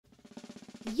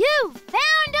You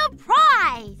found a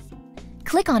prize!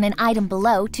 Click on an item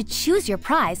below to choose your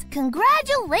prize.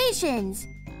 Congratulations!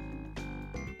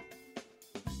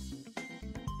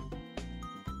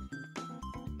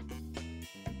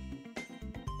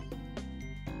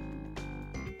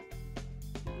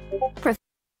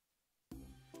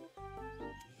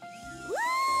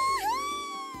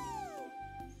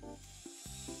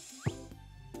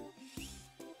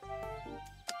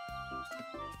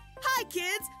 Hi,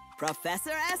 kids!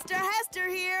 Professor Esther Hester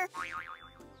here.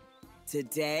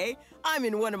 Today, I'm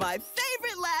in one of my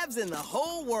favorite labs in the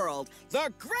whole world,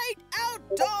 the Great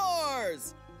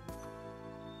Outdoors!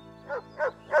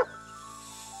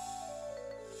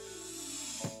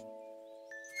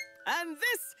 And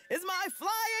this is my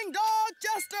flying dog,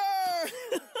 Jester!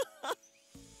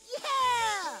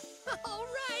 Yeah! All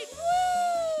right!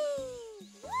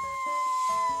 Woo!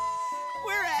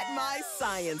 We're at my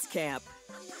science camp.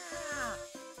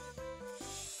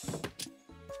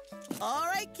 All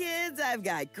right, kids, I've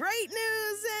got great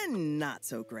news and not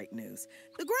so great news.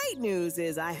 The great news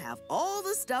is I have all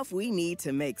the stuff we need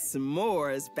to make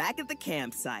s'mores back at the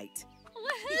campsite.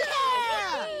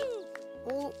 Yeah!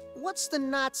 Well, what's the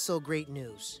not-so-great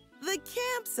news? The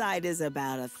campsite is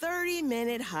about a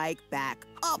 30-minute hike back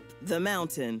up the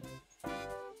mountain.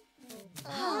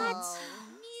 What?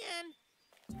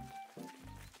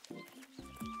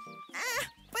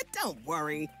 But don't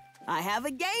worry. I have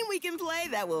a game we can play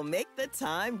that will make the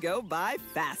time go by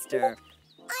faster.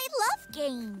 I love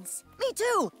games. Me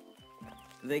too!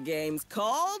 The game's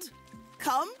called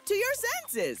Come to Your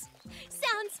Senses.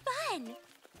 Sounds fun.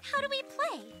 How do we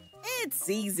play? It's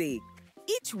easy.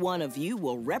 Each one of you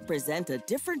will represent a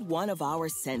different one of our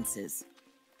senses.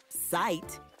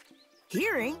 Sight,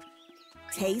 hearing,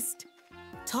 taste,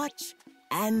 touch,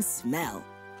 and smell.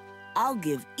 I'll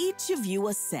give each of you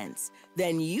a sense.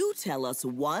 Then you tell us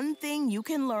one thing you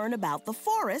can learn about the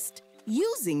forest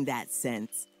using that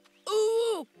sense.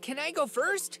 Ooh, can I go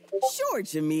first? Sure,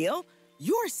 Jamil.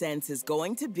 Your sense is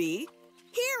going to be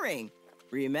hearing.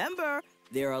 Remember,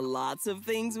 there are lots of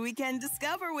things we can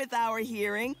discover with our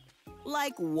hearing,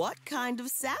 like what kind of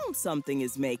sound something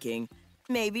is making.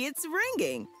 Maybe it's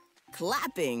ringing,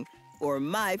 clapping, or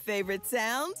my favorite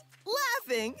sound,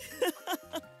 laughing.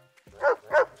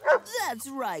 That's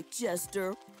right,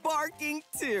 Jester. Barking,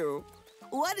 too.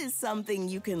 What is something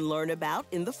you can learn about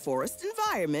in the forest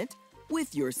environment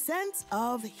with your sense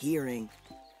of hearing?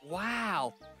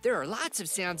 Wow, there are lots of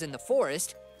sounds in the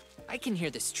forest. I can hear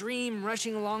the stream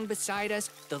rushing along beside us,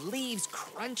 the leaves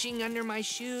crunching under my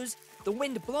shoes, the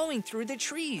wind blowing through the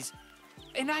trees.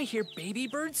 And I hear baby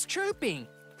birds chirping.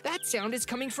 That sound is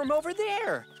coming from over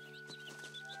there.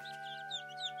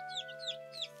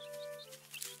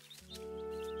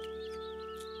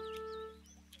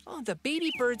 Oh, the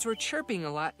baby birds were chirping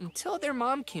a lot until their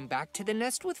mom came back to the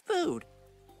nest with food.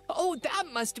 Oh, that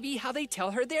must be how they tell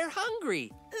her they're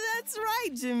hungry. That's right,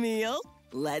 Jamil.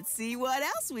 Let's see what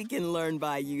else we can learn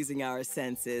by using our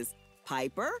senses.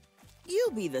 Piper, you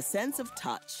be the sense of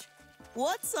touch.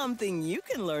 What's something you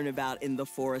can learn about in the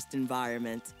forest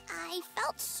environment? I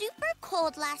felt super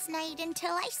cold last night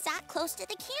until I sat close to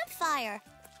the campfire,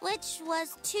 which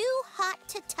was too hot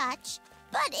to touch,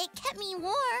 but it kept me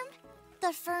warm.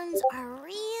 The ferns are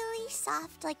really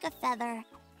soft like a feather,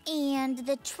 and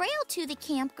the trail to the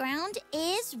campground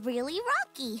is really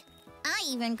rocky. I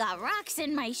even got rocks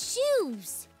in my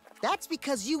shoes. That's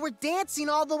because you were dancing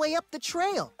all the way up the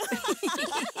trail.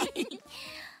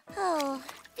 Oh,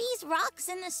 these rocks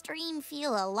in the stream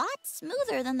feel a lot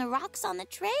smoother than the rocks on the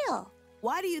trail.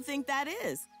 Why do you think that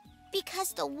is?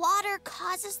 Because the water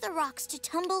causes the rocks to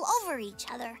tumble over each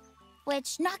other,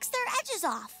 which knocks their edges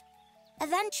off.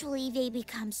 Eventually, they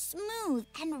become smooth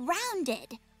and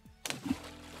rounded.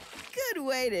 Good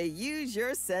way to use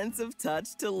your sense of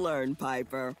touch to learn,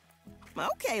 Piper.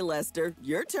 Okay, Lester,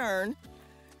 your turn.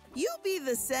 You be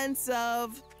the sense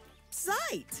of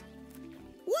sight.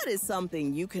 What is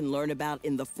something you can learn about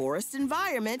in the forest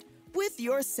environment with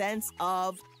your sense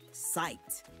of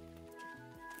sight?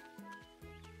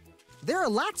 There are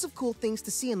lots of cool things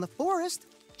to see in the forest.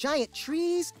 Giant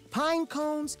trees, pine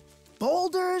cones,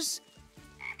 boulders,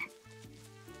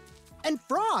 and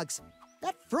frogs.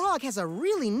 That frog has a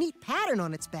really neat pattern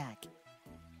on its back.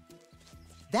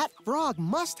 That frog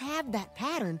must have that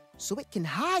pattern so it can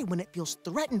hide when it feels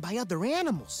threatened by other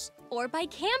animals. Or by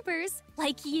campers,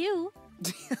 like you.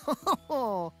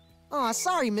 Oh,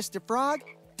 sorry, Mr. Frog.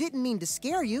 Didn't mean to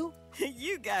scare you.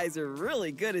 You guys are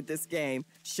really good at this game.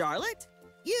 Charlotte,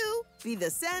 you be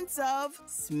the sense of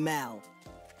smell.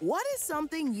 What is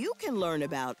something you can learn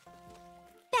about?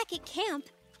 Back at camp,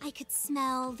 I could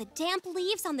smell the damp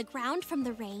leaves on the ground from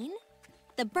the rain.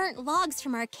 the burnt logs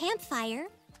from our campfire,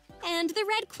 and the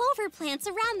red clover plants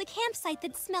around the campsite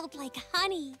that smelled like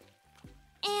honey.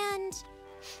 And...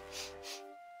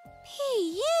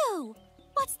 P.U.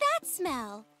 What's that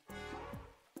smell?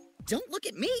 Don't look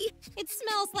at me! It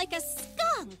smells like a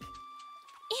skunk!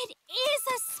 It is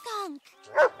a skunk!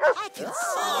 I can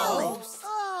smell it.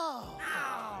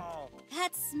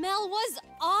 That smell was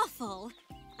awful.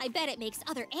 I bet it makes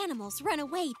other animals run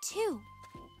away, too.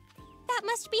 That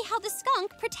must be how the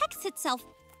skunk protects itself.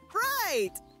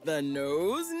 Right! The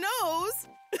nose knows.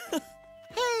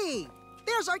 Hey,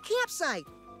 there's our campsite.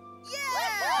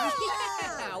 Yeah!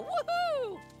 Yeah!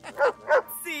 Woohoo!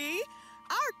 See?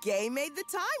 Our game made the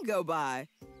time go by.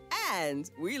 And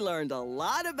we learned a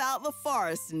lot about the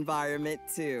forest environment,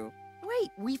 too. Wait,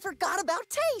 we forgot about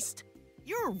taste!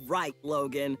 You're right,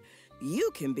 Logan.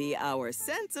 You can be our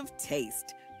sense of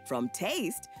taste. From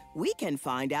taste, we can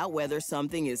find out whether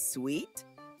something is sweet,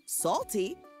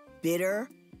 salty, bitter,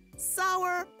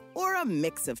 sour, or a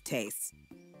mix of tastes.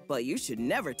 But you should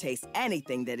never taste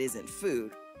anything that isn't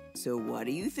food. So what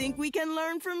do you think we can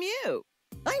learn from you?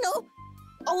 I know!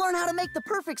 I'll learn how to make the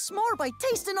perfect s'more by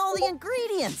tasting all the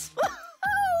ingredients!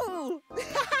 Woo-hoo!